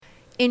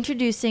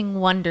Introducing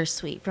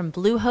Wondersuite from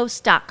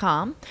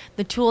Bluehost.com,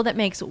 the tool that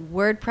makes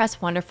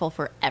WordPress wonderful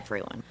for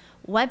everyone.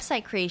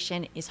 Website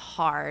creation is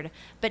hard,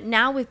 but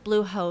now with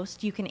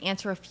Bluehost, you can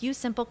answer a few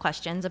simple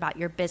questions about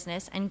your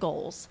business and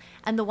goals,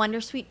 and the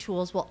Wondersuite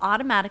tools will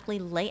automatically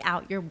lay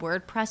out your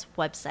WordPress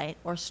website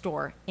or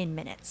store in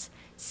minutes.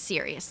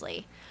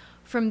 Seriously.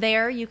 From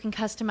there, you can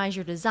customize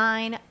your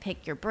design,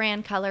 pick your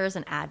brand colors,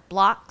 and add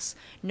blocks.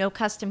 No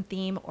custom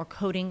theme or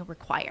coding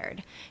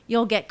required.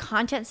 You'll get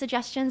content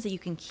suggestions that you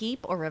can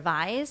keep or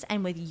revise,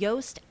 and with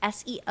Yoast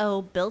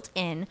SEO built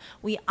in,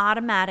 we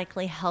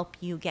automatically help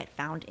you get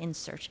found in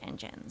search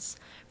engines.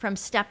 From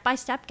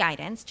step-by-step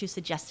guidance to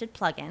suggested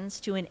plugins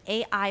to an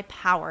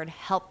AI-powered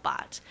help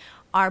bot,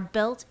 our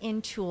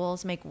built-in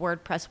tools make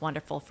WordPress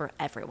wonderful for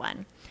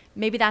everyone.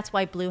 Maybe that's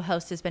why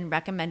Bluehost has been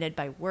recommended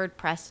by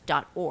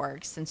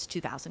WordPress.org since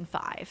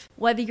 2005.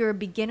 Whether you're a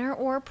beginner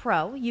or a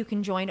pro, you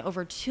can join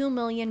over 2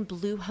 million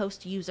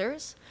Bluehost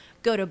users.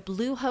 Go to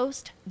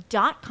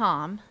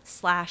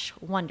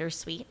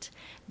bluehost.com/wondersuite.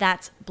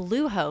 That's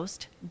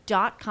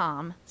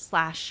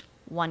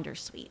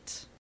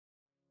bluehost.com/wondersuite.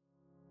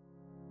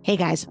 Hey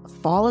guys,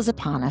 fall is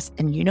upon us,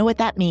 and you know what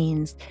that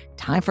means.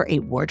 Time for a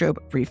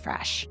wardrobe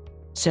refresh.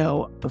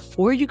 So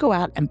before you go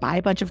out and buy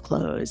a bunch of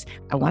clothes,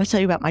 I want to tell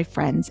you about my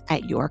friends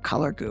at Your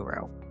Color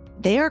Guru.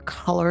 They are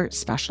color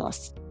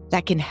specialists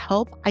that can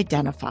help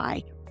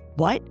identify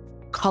what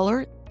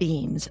color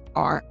themes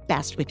are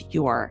best with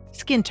your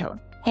skin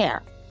tone,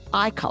 hair,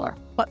 eye color,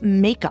 what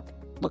makeup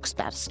looks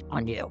best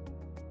on you.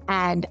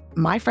 And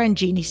my friend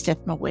Jeannie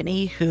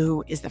Stith-Mawhinney,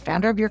 who is the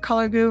founder of Your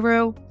Color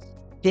Guru,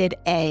 did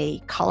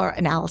a color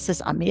analysis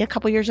on me a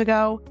couple years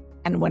ago.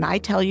 And when I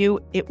tell you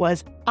it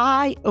was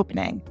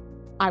eye-opening,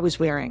 I was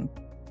wearing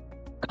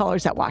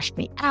colors that washed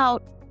me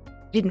out,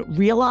 didn't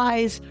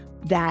realize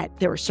that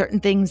there were certain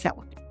things that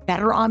looked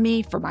better on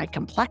me for my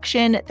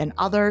complexion than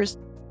others.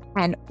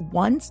 And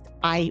once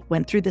I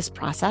went through this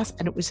process,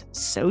 and it was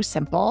so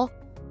simple,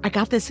 I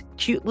got this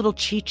cute little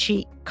cheat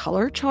sheet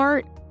color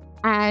chart.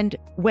 And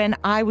when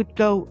I would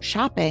go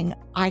shopping,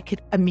 I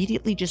could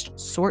immediately just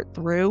sort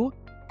through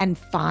and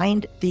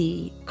find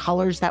the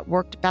colors that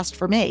worked best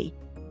for me.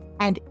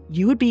 And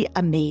you would be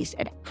amazed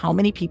at how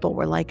many people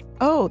were like,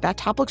 oh, that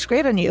top looks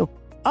great on you.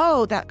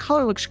 Oh, that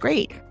color looks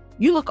great.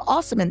 You look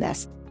awesome in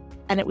this.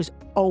 And it was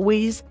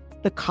always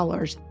the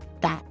colors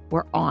that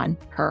were on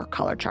her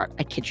color chart.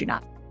 I kid you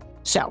not.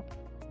 So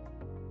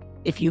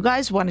if you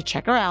guys want to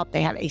check her out,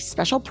 they have a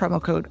special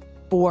promo code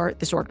for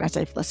this Organized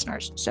Life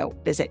listeners. So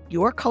visit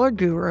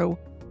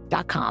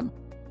yourcolorguru.com.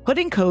 Put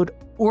in code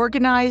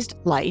Organized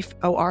Life,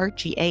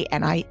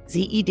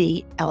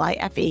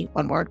 ORGANIZEDLIFE,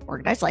 one word,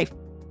 Organized Life,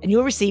 and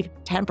you'll receive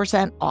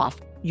 10% off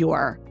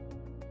your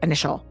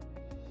initial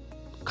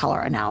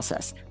color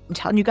analysis. I'm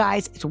telling you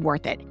guys, it's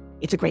worth it.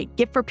 It's a great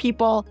gift for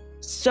people,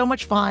 so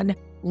much fun,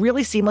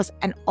 really seamless,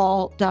 and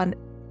all done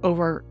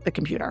over the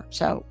computer.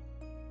 So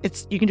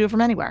you can do it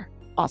from anywhere.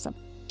 Awesome.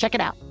 Check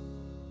it out.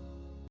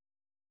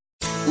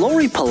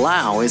 Lori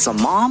Palau is a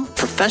mom,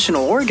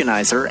 professional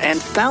organizer,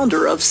 and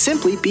founder of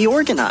Simply Be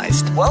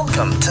Organized.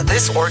 Welcome to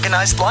This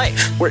Organized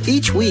Life, where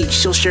each week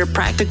she'll share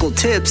practical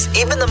tips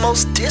even the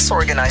most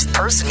disorganized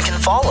person can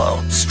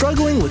follow.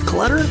 Struggling with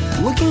clutter?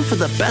 Looking for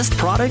the best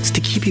products to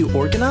keep you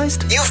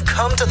organized? You've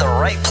come to the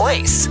right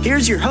place.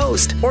 Here's your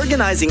host,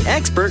 organizing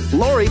expert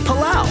Lori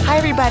Palau. Hi,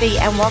 everybody,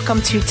 and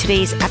welcome to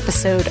today's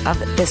episode of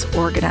This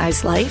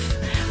Organized Life.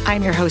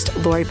 I'm your host,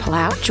 Lori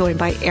Palau, joined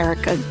by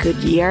Erica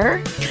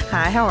Goodyear.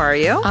 Hi, how are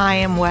you? I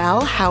am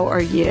well. How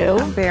are you?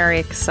 I'm very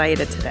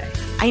excited today.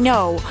 I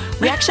know.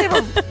 We actually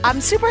I'm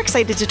super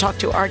excited to talk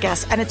to our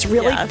guest, and it's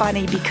really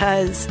funny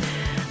because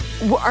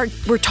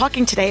we're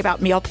talking today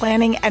about meal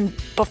planning, and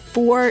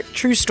before,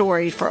 true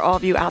story for all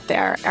of you out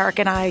there, Eric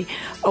and I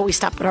always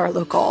stop at our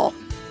local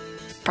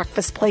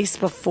breakfast place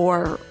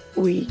before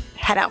we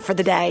head out for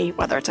the day,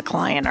 whether it's a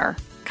client or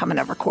coming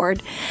to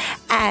record.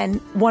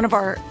 And one of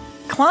our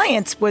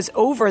clients was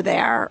over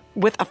there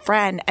with a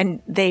friend,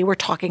 and they were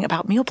talking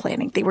about meal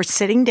planning. They were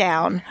sitting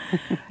down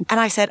and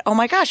I said, oh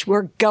my gosh,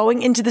 we're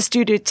going into the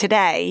studio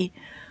today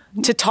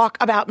to talk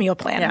about meal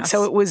planning. Yes.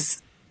 So it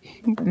was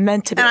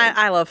meant to be. And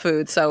I love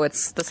food, so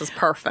this is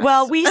perfect.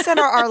 Well, we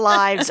center our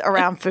lives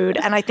around food,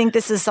 and I think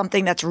this is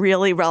something that's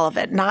really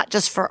relevant, not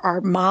just for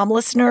our mom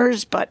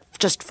listeners, but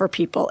just for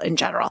people in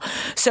general.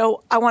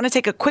 So I want to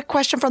take a quick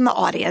question from the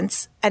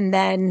audience, and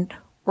then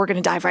we're going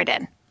to dive right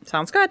in.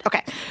 Sounds good.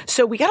 Okay.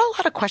 So we got a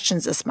lot of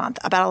questions this month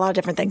about a lot of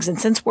different things. And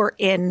since we're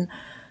in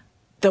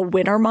the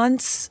winter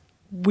months,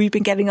 we've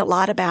been getting a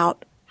lot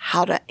about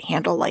how to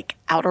handle like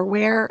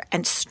outerwear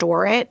and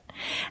store it.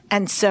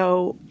 And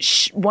so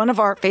one of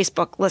our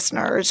Facebook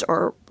listeners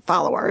or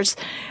followers,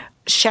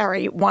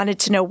 Sherry, wanted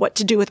to know what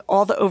to do with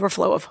all the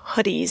overflow of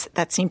hoodies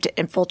that seem to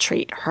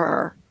infiltrate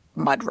her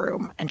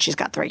mudroom. And she's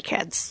got 3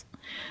 kids.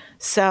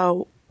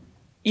 So,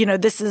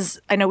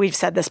 I know we've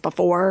said this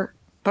before,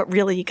 but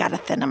really you got to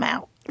thin them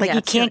out. Like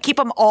you can't keep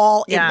them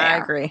all in there. Yeah, I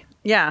agree.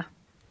 Yeah.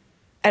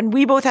 And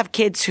we both have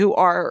kids who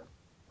are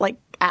like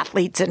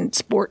athletes and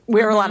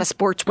wear a lot of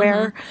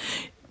sportswear.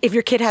 if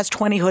your kid has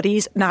 20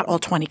 hoodies, not all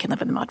 20 can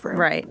live in the mudroom.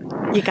 Right.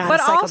 You got to But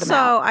cycle them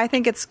out. also, I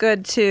think it's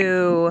good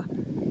to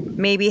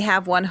maybe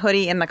have one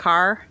hoodie in the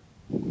car.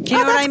 Do you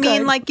know what I that's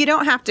mean? good. Like, you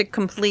don't have to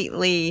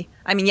completely.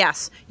 I mean,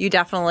 yes, you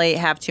definitely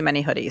have too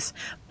many hoodies,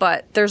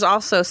 but there's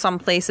also some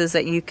places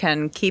that you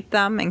can keep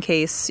them in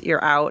case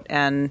you're out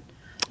and,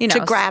 you know,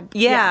 To grab,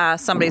 Yeah,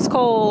 somebody's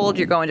cold.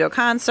 You're going to a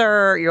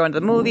concert. You're going to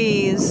the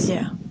movies.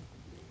 Yeah.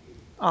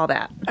 All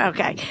that.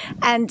 Okay.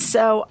 And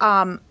so,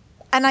 and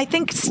I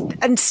think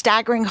and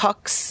staggering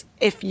hooks,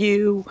 if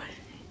you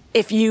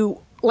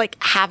like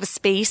have a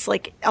space,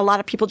 like a lot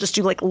of people just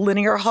do like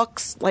linear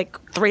hooks, like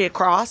 3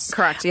 across.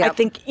 Correct, yep. I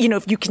think,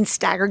 if you can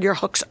stagger your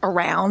hooks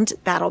around,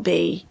 that'll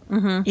be,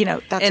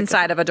 that's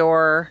Inside of a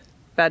door,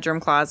 bedroom,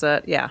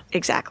 closet. Yeah.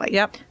 Exactly.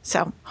 Yep.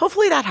 So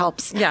hopefully that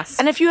helps. Yes.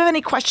 And if you have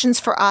any questions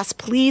for us,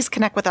 please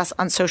connect with us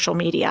on social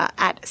media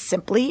at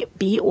Simply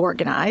Be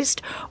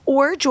Organized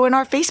or join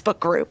our Facebook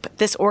group,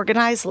 This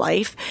Organized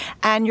Life,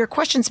 and your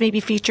questions may be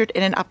featured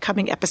in an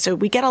upcoming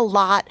episode. We get a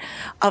lot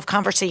of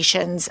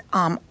conversations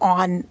on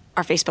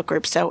our Facebook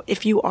group. So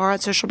if you are on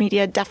social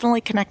media,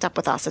 definitely connect up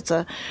with us. It's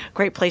a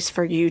great place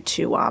for you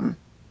to,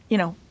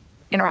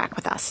 interact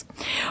with us.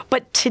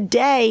 But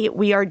today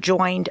we are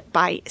joined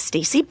by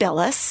Stacy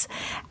Billis,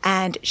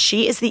 and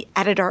she is the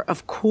editor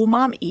of Cool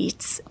Mom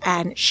Eats,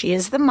 and she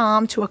is the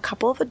mom to a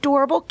couple of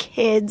adorable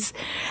kids.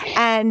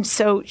 And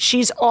so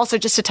she's also,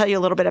 just to tell you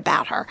a little bit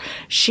about her,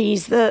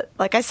 she's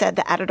like I said,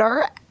 the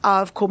editor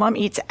of Cool Mom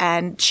Eats,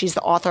 and she's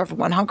the author of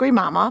One Hungry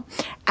Mama,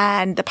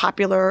 and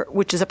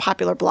which is a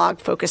popular blog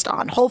focused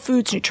on whole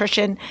foods,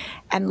 nutrition,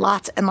 and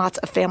lots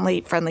of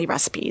family-friendly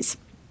recipes.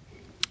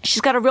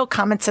 She's got a real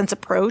common sense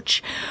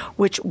approach,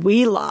 which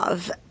we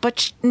love,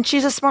 but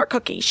she's a smart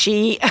cookie.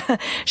 She's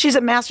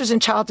a master's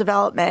in child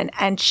development,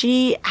 and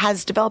she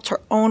has developed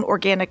her own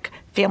organic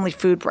family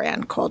food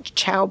brand called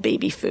Chow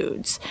Baby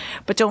Foods.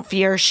 But don't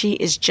fear, she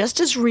is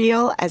just as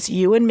real as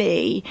you and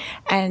me,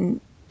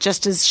 and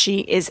just as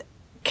she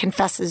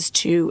confesses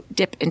to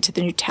dip into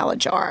the Nutella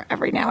jar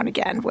every now and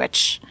again,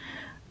 which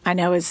I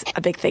know is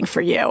a big thing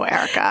for you,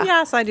 Erica.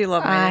 Yes, I do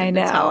love my I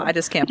know. Nutella. I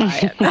just can't buy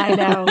it. I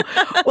know.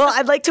 Well,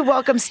 I'd like to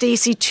welcome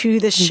Stacy to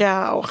the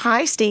show.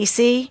 Hi,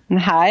 Stacy.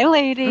 Hi,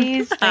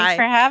 ladies. Hi. Thanks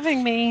for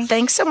having me.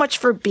 Thanks so much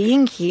for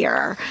being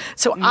here.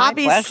 So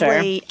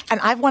obviously, pleasure. and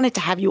I've wanted to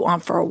have you on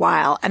for a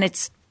while, and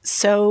it's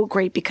so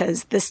great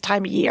because this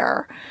time of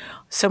year,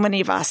 so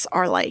many of us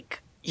are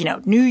like,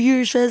 New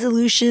Year's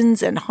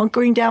resolutions and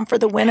hunkering down for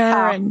the winter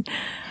and,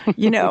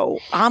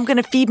 I'm going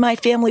to feed my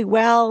family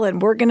well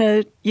and we're going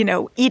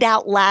to, eat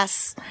out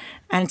less.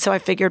 And so I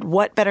figured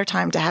what better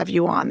time to have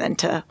you on than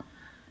to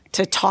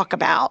talk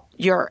about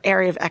your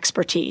area of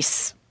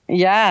expertise.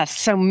 Yes,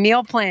 so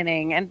meal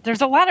planning, and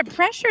there's a lot of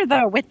pressure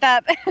though with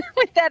that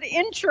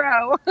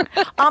intro.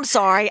 I'm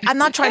sorry. I'm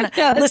not trying to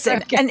No, it's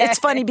listen. okay. And it's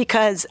funny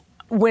because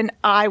when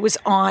I was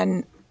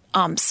on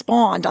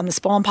Spawned on the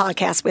Spawn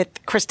podcast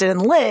with Kristen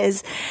and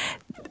Liz,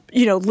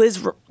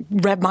 Liz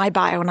read my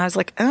bio and I was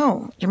like,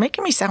 oh, you're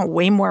making me sound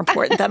way more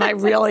important than I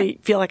really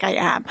feel like I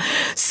am.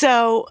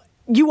 So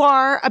you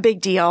are a big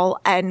deal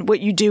and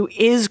what you do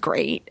is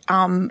great.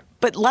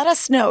 But let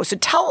us know. So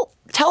tell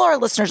our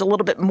listeners a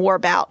little bit more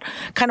about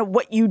kind of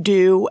what you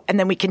do, and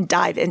then we can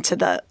dive into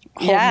the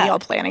whole meal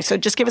planning. So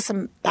just give us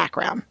some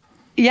background.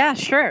 Yeah,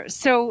 sure.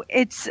 So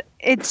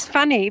it's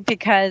funny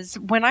because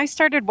when I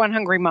started One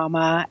Hungry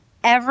Mama,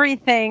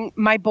 everything,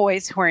 my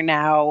boys who are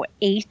now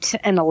 8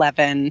 and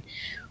 11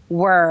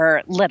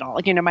 were little.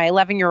 My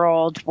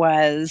 11-year-old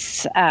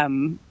was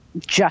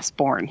just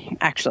born,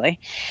 actually.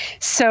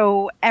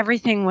 So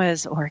everything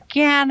was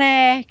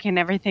organic and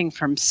everything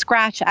from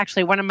scratch.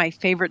 Actually, one of my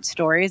favorite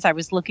stories, I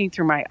was looking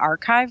through my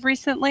archive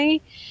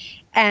recently,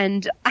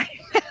 and I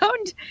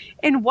found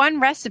in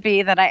one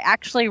recipe that I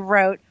actually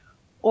wrote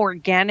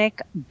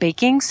organic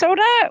baking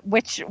soda,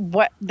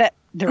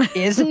 there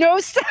is no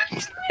such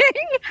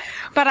thing.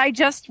 But I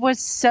just was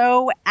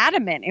so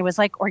adamant. It was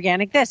like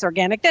organic this,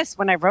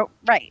 when I wrote,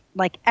 right,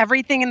 like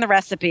everything in the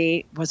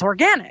recipe was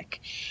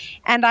organic.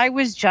 And I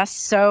was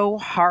just so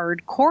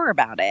hardcore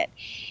about it.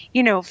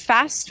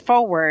 Fast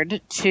forward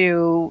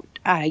to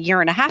a year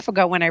and a half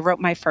ago when I wrote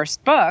my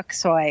first book.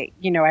 So I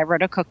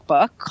wrote a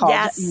cookbook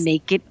called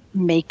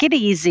Make It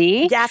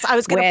Easy. Yes, I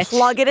was going to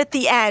plug it at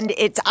the end.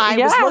 I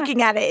was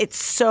looking at it.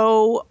 It's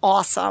so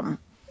awesome.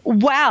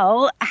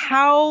 Well,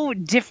 how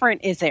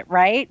different is it,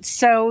 right?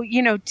 So,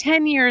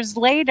 10 years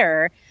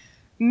later,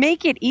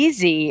 Make It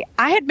Easy.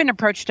 I had been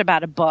approached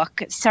about a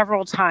book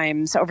several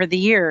times over the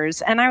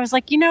years. And I was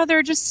like, there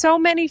are just so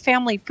many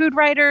family food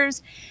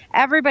writers.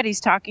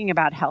 Everybody's talking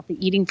about healthy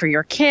eating for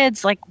your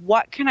kids. Like,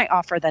 what can I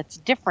offer that's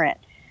different?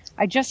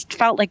 I just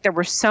felt like there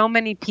were so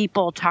many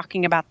people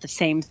talking about the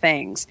same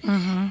things.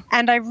 Mm-hmm.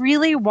 And I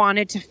really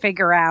wanted to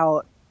figure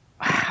out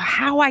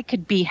how I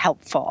could be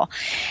helpful.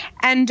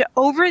 And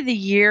over the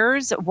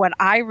years, what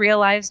I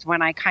realized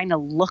when I kind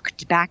of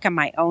looked back on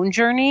my own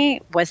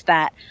journey was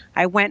that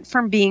I went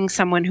from being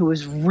someone who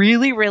was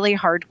really, really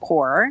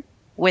hardcore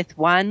with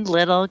one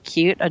little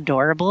cute,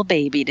 adorable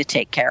baby to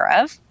take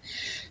care of,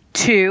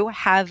 to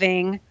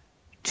having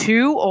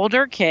 2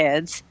 older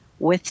kids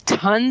with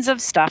tons of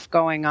stuff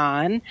going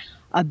on,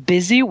 a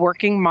busy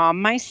working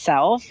mom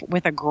myself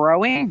with a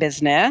growing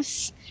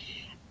business,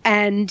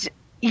 and,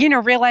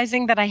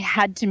 realizing that I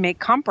had to make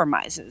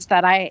compromises,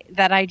 that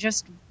I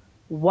just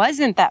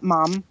wasn't that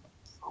mom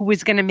who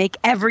was going to make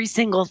every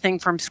single thing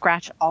from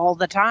scratch all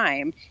the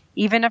time,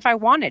 even if I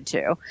wanted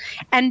to.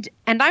 And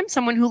I'm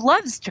someone who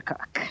loves to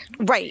cook.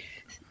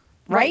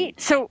 Right?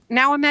 So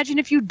now imagine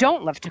if you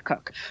don't love to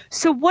cook.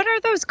 So what are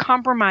those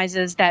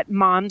compromises that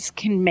moms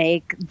can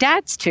make,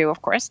 dads too,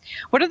 of course?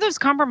 What are those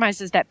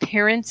compromises that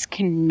parents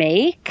can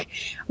make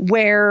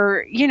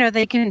where,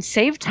 they can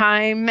save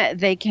time,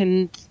 they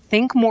can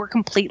think more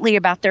completely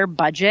about their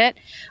budget,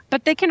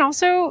 but they can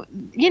also,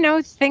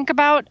 think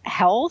about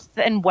health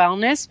and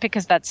wellness,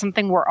 because that's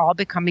something we're all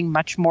becoming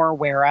much more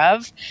aware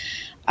of.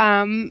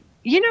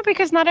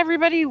 Because not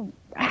everybody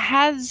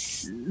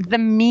has the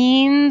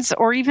means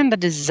or even the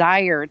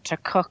desire to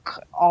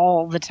cook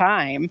all the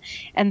time.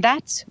 And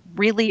that's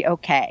really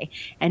okay.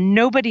 And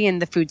nobody in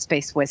the food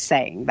space was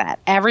saying that.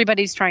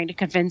 Everybody's trying to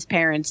convince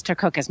parents to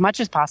cook as much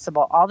as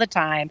possible all the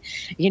time.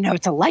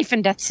 It's a life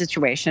and death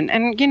situation.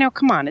 And,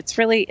 come on, it's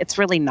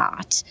really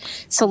not.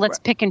 So let's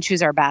pick and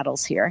choose our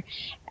battles here.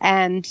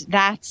 And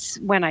that's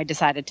when I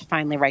decided to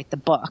finally write the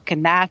book.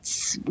 And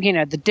that's,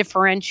 the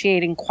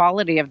differentiating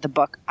quality of the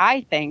book,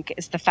 I think,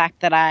 is the fact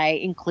that I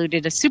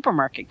included a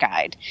supermarket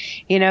guide.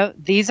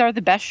 These are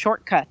the best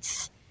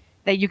shortcuts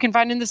that you can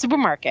find in the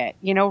supermarket.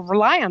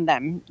 Rely on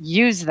them,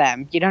 use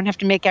them. You don't have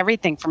to make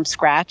everything from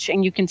scratch,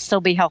 and you can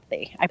still be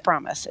healthy. I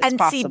promise. It's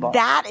possible. See,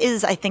 that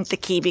is, I think, the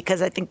key,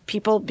 because I think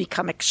people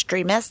become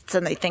extremists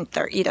and they think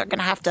they're either going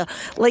to have to,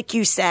 like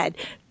you said,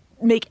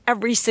 make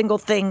every single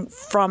thing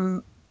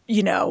from,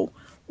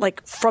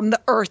 from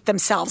the earth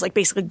themselves, like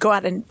basically go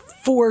out and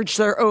forge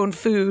their own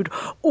food,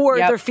 or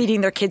they're feeding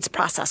their kids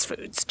processed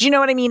foods. Do you know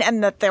what I mean?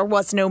 And that there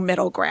was no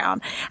middle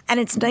ground. And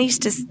it's nice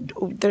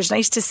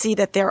to see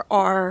that there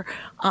are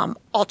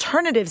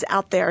alternatives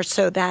out there,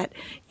 so that,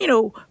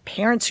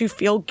 parents who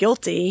feel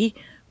guilty,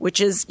 which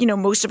is,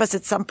 most of us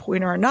at some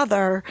point or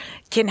another,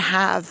 can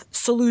have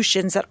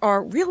solutions that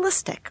are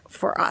realistic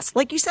for us.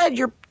 Like you said,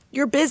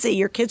 you're busy.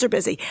 Your kids are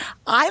busy.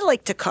 I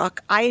like to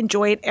cook. I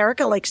enjoy it.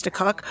 Erica likes to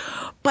cook.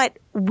 But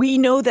we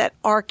know that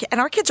our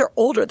kids are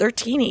older. They're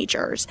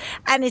teenagers.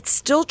 And it's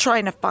still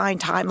trying to find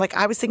time. Like,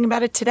 I was thinking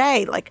about it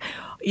today. Like,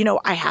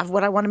 I have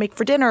what I want to make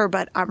for dinner,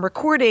 but I'm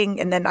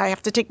recording, and then I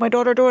have to take my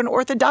daughter to an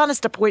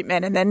orthodontist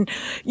appointment. And then,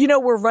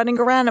 we're running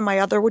around, and my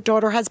other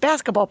daughter has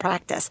basketball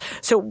practice.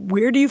 So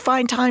where do you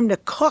find time to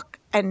cook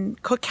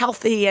and cook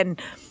healthy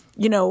and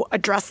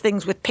address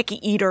things with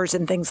picky eaters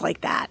and things like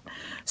that?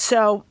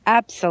 So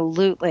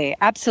absolutely.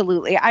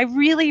 I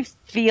really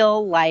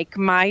feel like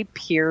my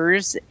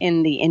peers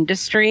in the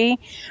industry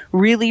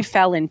really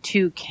fell in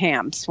 2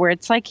 camps, where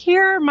it's like,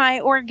 here are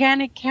my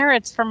organic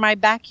carrots from my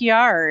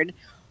backyard,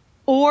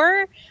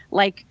 or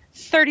like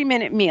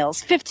 30-minute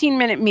meals,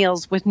 15-minute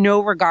meals with no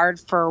regard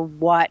for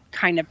what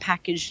kind of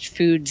packaged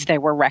foods they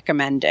were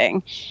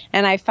recommending.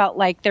 And I felt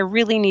like there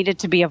really needed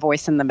to be a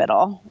voice in the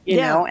middle, you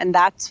know, and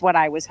that's what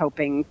I was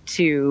hoping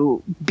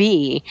to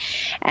be.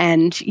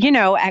 And,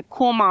 at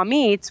Cool Mom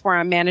Eats, where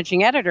I'm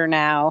managing editor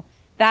now,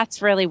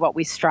 that's really what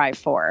we strive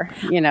for.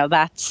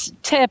 That's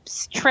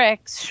tips,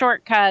 tricks,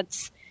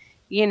 shortcuts,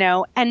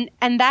 and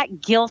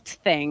that guilt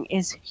thing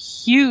is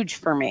huge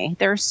for me.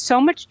 There's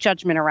so much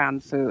judgment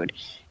around food.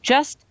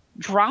 Just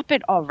drop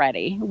it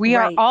already. We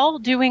are all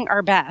doing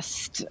our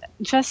best.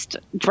 Just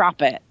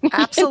drop it.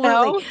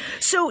 Absolutely.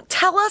 So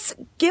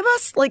give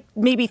us like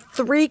maybe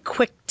 3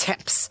 quick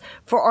tips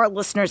for our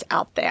listeners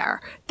out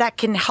there that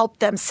can help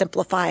them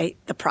simplify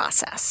the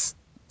process.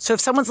 So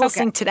if someone's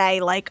listening today,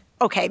 like,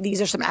 okay,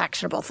 these are some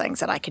actionable things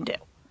that I can do.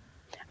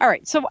 All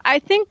right. So I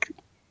think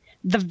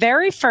the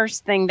very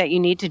first thing that you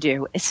need to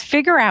do is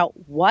figure out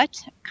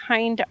what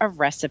kind of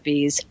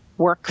recipes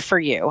work for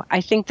you. I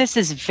think this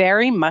is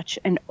very much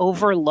an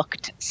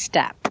overlooked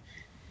step.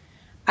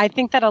 I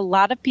think that a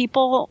lot of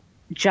people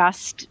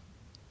just,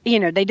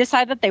 they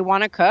decide that they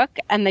want to cook,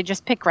 and they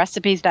just pick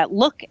recipes that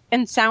look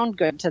and sound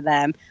good to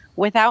them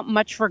without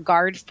much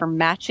regard for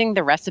matching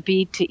the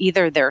recipe to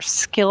either their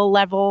skill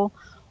level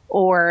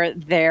or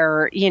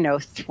their,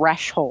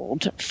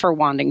 threshold for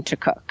wanting to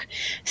cook.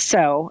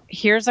 So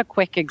here's a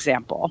quick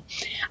example.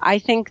 I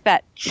think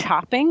that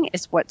chopping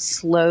is what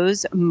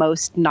slows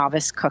most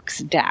novice cooks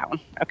down.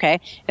 Okay.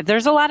 If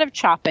there's a lot of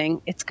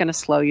chopping, it's going to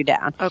slow you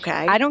down.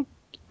 Okay.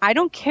 I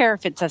don't care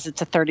if it says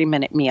it's a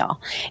 30-minute meal.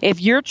 If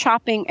you're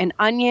chopping an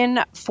onion,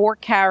 4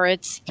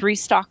 carrots, 3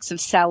 stalks of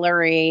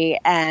celery,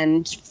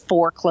 and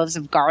 4 cloves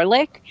of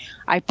garlic,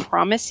 I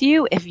promise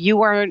you, if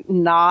you are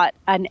not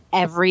an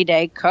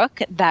everyday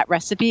cook, that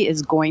recipe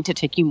is going to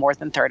take you more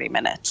than 30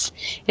 minutes.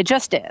 It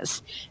just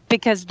is.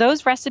 Because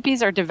those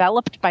recipes are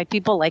developed by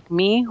people like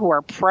me who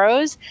are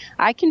pros.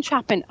 I can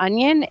chop an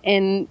onion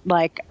in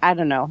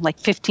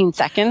 15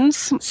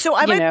 seconds. So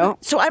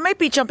I might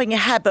be jumping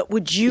ahead, but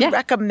would you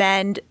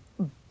recommend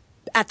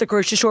at the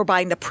grocery store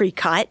buying the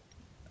pre-cut?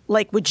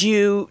 Like, would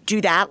you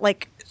do that?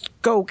 Like,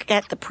 go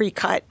get the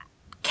pre-cut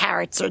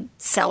carrots or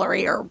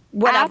celery or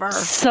whatever.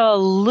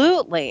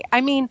 Absolutely.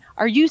 I mean,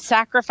 are you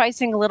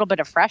sacrificing a little bit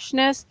of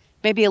freshness,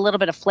 maybe a little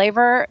bit of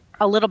flavor,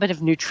 a little bit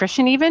of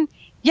nutrition even?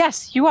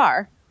 Yes, you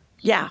are.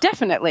 Yeah.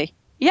 Definitely.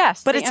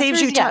 Yes. But it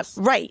saves you time. Yes.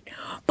 Right.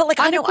 But like,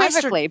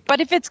 unequivocally. But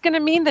if it's going to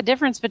mean the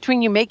difference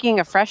between you making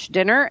a fresh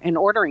dinner and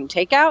ordering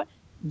takeout,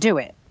 do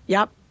it.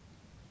 Yep.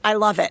 I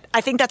love it.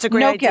 I think that's a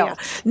great idea.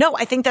 Guilt. No,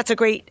 I think that's a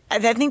great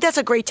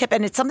tip.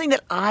 And it's something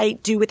that I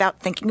do without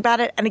thinking about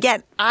it. And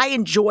again, I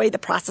enjoy the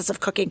process of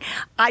cooking.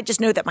 I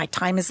just know that my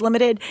time is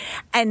limited.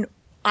 And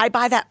I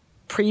buy that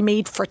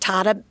pre-made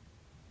frittata,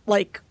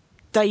 like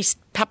diced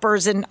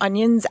peppers and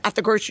onions at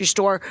the grocery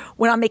store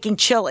when I'm making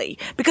chili,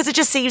 because it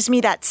just saves me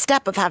that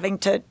step of having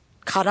to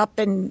cut up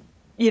and,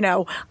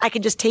 I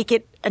can just take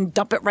it and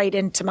dump it right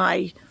into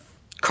my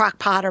crock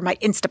pot or my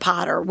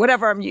Instapot or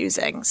whatever I'm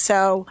using.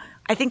 So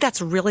I think that's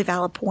a really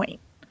valid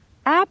point.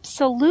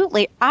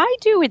 Absolutely. I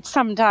do it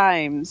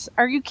sometimes.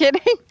 Are you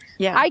kidding?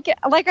 Yeah.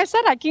 Like I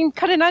said, I can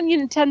cut an onion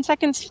in 10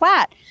 seconds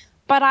flat.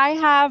 But I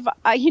have,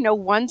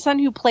 one son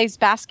who plays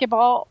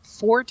basketball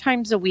 4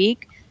 times a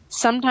week,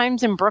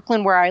 sometimes in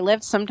Brooklyn where I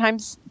live,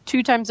 sometimes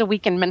 2 times a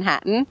week in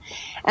Manhattan.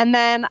 And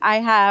then I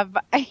have,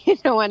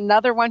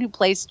 another one who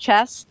plays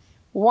chess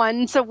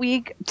once a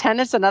week,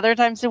 tennis another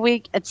times a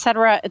week, et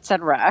cetera, et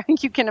cetera.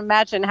 You can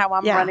imagine how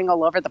I'm running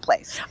all over the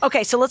place.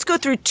 Okay, so let's go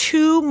through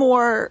 2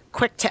 more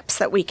quick tips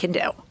that we can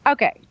do.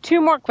 Okay,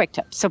 2 more quick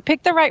tips. So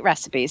pick the right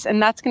recipes,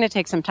 and that's going to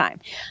take some time.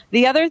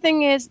 The other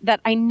thing is that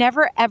I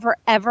never, ever,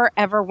 ever,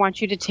 ever want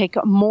you to take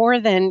more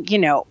than,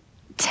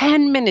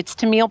 10 minutes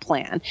to meal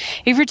plan.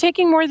 If you're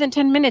taking more than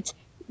 10 minutes,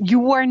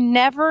 you are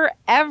never,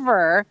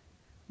 ever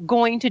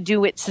going to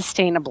do it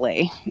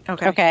sustainably.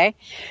 Okay.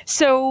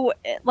 So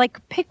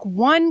pick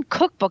one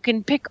cookbook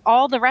and pick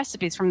all the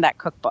recipes from that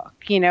cookbook,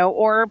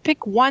 or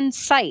pick one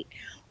site,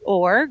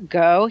 or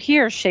go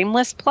here,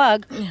 shameless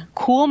plug,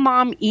 Cool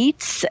Mom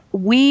Eats.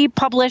 We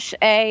publish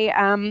a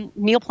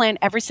meal plan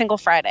every single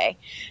Friday.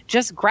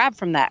 Just grab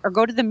from that, or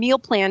go to the meal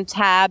plan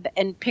tab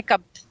and pick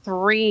up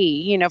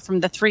 3,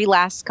 from the 3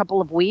 last couple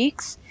of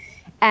weeks,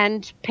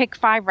 and pick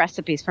 5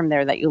 recipes from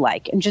there that you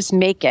like and just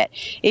make it.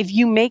 If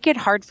you make it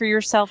hard for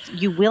yourself,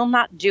 you will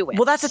not do it.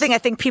 Well, that's the thing. I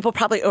think people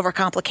probably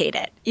overcomplicate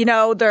it.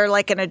 They're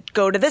like going to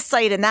go to this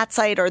site and that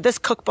site, or this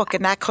cookbook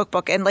and that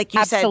cookbook. And like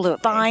you said,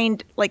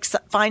 find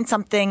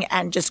something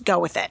and just go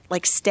with it.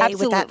 Like stay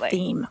with that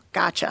theme.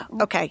 Gotcha.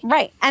 Okay.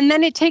 Right. And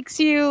then it takes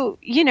you,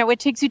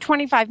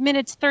 25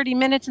 minutes, 30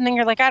 minutes. And then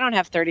you're like, I don't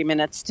have 30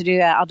 minutes to do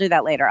that. I'll do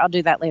that later. I'll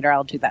do that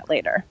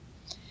later.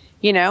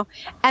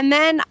 And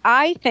then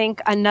I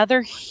think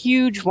another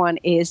huge one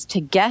is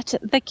to get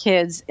the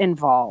kids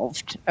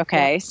involved.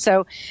 Okay. Yeah.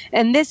 So,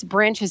 and this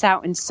branches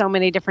out in so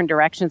many different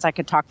directions. I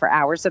could talk for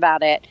hours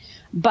about it,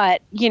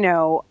 but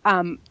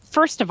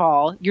first of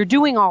all, you're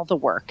doing all the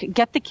work.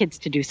 Get the kids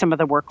to do some of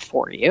the work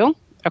for you.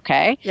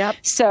 Okay. Yep.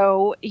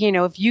 So,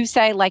 if you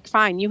say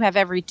fine, you have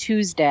every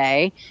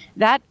Tuesday,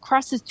 that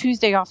crosses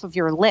Tuesday off of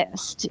your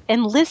list,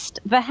 and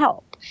list the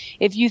help.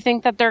 If you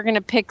think that they're going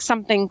to pick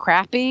something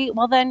crappy,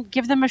 well, then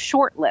give them a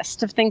short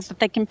list of things that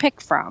they can pick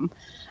from.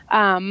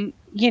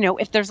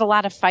 If there's a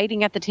lot of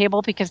fighting at the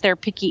table because they're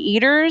picky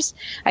eaters,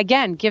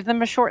 again, give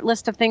them a short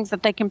list of things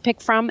that they can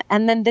pick from,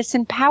 and then this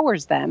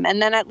empowers them.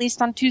 And then at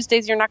least on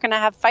Tuesdays, you're not going to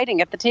have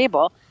fighting at the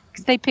table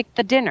because they picked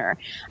the dinner.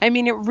 I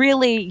mean,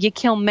 you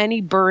kill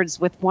many birds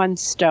with one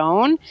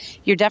stone.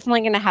 You're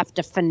definitely going to have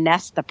to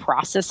finesse the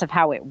process of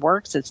how it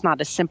works. It's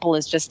not as simple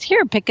as just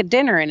here, pick a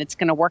dinner and it's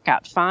going to work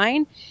out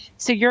fine.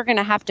 So you're going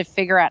to have to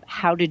figure out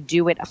how to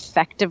do it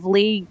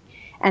effectively.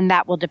 And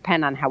that will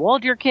depend on how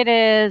old your kid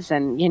is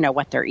and,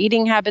 what their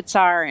eating habits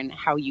are and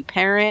how you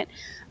parent.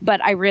 But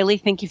I really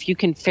think if you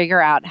can figure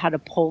out how to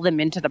pull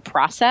them into the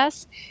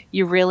process,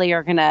 you really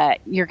you're going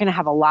to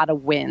have a lot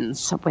of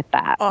wins with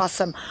that.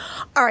 Awesome.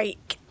 All right.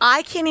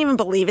 I can't even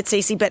believe it,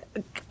 Stacey, but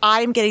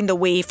I'm getting the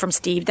wave from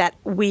Steve that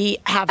we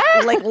have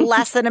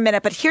less than a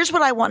minute. But here's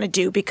what I want to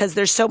do, because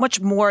there's so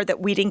much more that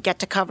we didn't get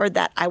to cover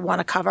that I want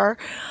to cover.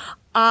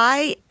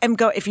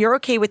 If you're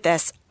okay with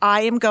this,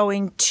 I am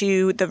going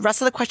to, the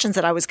rest of the questions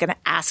that I was going to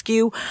ask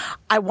you,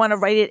 I want to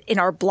write it in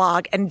our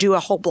blog and do a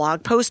whole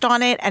blog post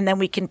on it. And then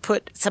we can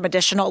put some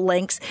additional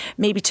links,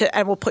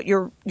 and we'll put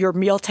your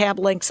meal tab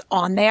links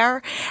on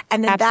there.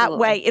 And then that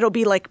way it'll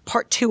be like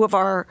part 2 of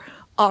our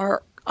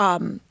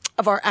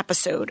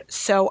episode.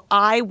 So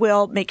I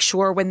will make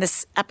sure when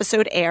this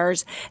episode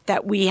airs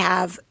that we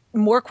have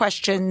more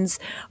questions,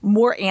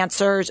 more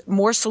answers,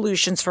 more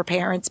solutions for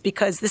parents,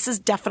 because this is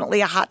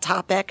definitely a hot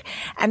topic.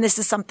 And this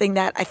is something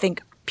that I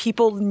think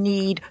people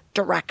need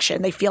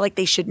direction. They feel like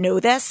they should know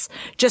this,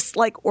 just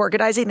like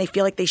organizing. They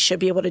feel like they should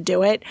be able to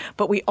do it.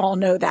 But we all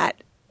know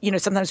that,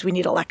 sometimes we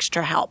need a little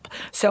extra help.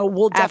 So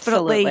we'll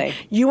definitely,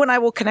 you and I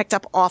will connect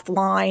up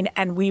offline,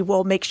 and we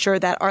will make sure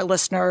that our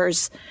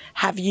listeners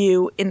have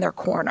you in their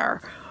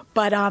corner.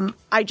 But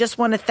I just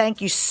want to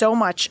thank you so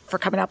much for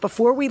coming out.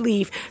 Before we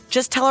leave,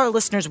 just tell our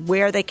listeners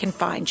where they can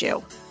find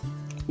you.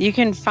 You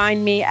can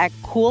find me at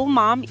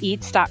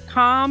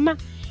coolmomeats.com.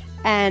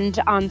 And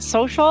on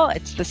social,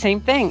 it's the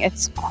same thing.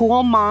 It's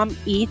Cool Mom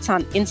Eats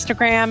on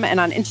Instagram. And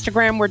on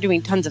Instagram, we're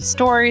doing tons of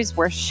stories.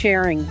 We're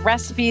sharing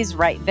recipes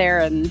right there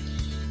and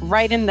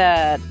right in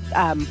the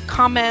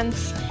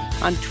comments.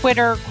 On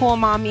Twitter, Cool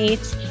Mom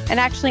Eats. And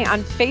actually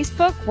on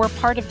Facebook, we're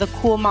part of the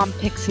Cool Mom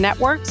Picks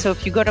network. So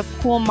if you go to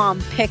Cool Mom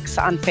Picks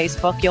on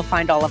Facebook, you'll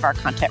find all of our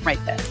content right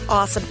there.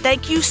 Awesome.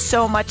 Thank you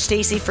so much,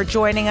 Stacey, for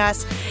joining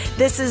us.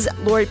 This is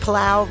Lori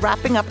Palau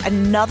wrapping up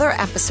another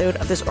episode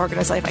of This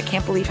Organized Life. I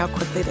can't believe how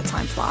quickly the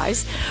time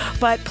flies.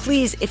 But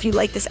please, if you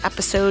like this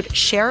episode,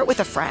 share it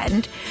with a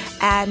friend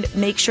and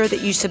make sure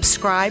that you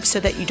subscribe so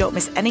that you don't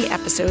miss any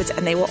episodes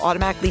and they will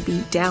automatically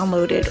be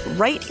downloaded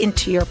right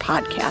into your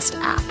podcast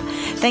app.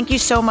 Thank you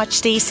so much,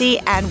 Stacey,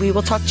 and we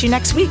will talk to you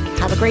next week.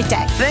 Have a great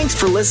day. Thanks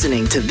for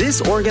listening to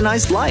This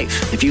Organized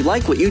Life. If you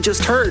like what you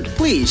just heard,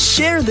 please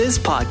share this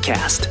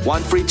podcast.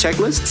 Want free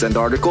checklists and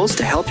articles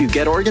to help you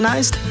get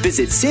organized?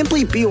 Visit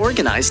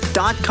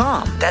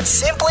simplybeorganized.com. That's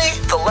simply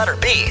the letter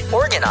B,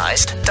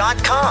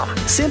 organized.com.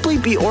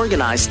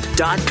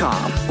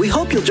 Simplybeorganized.com. We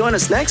hope you'll join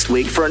us next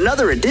week for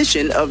another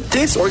edition of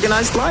This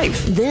Organized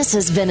Life. This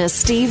has been a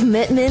Steve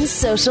Mittman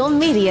social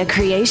media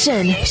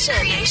creation.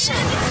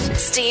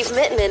 Steve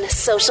Mittman,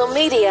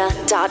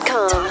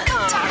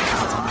 socialmedia.com.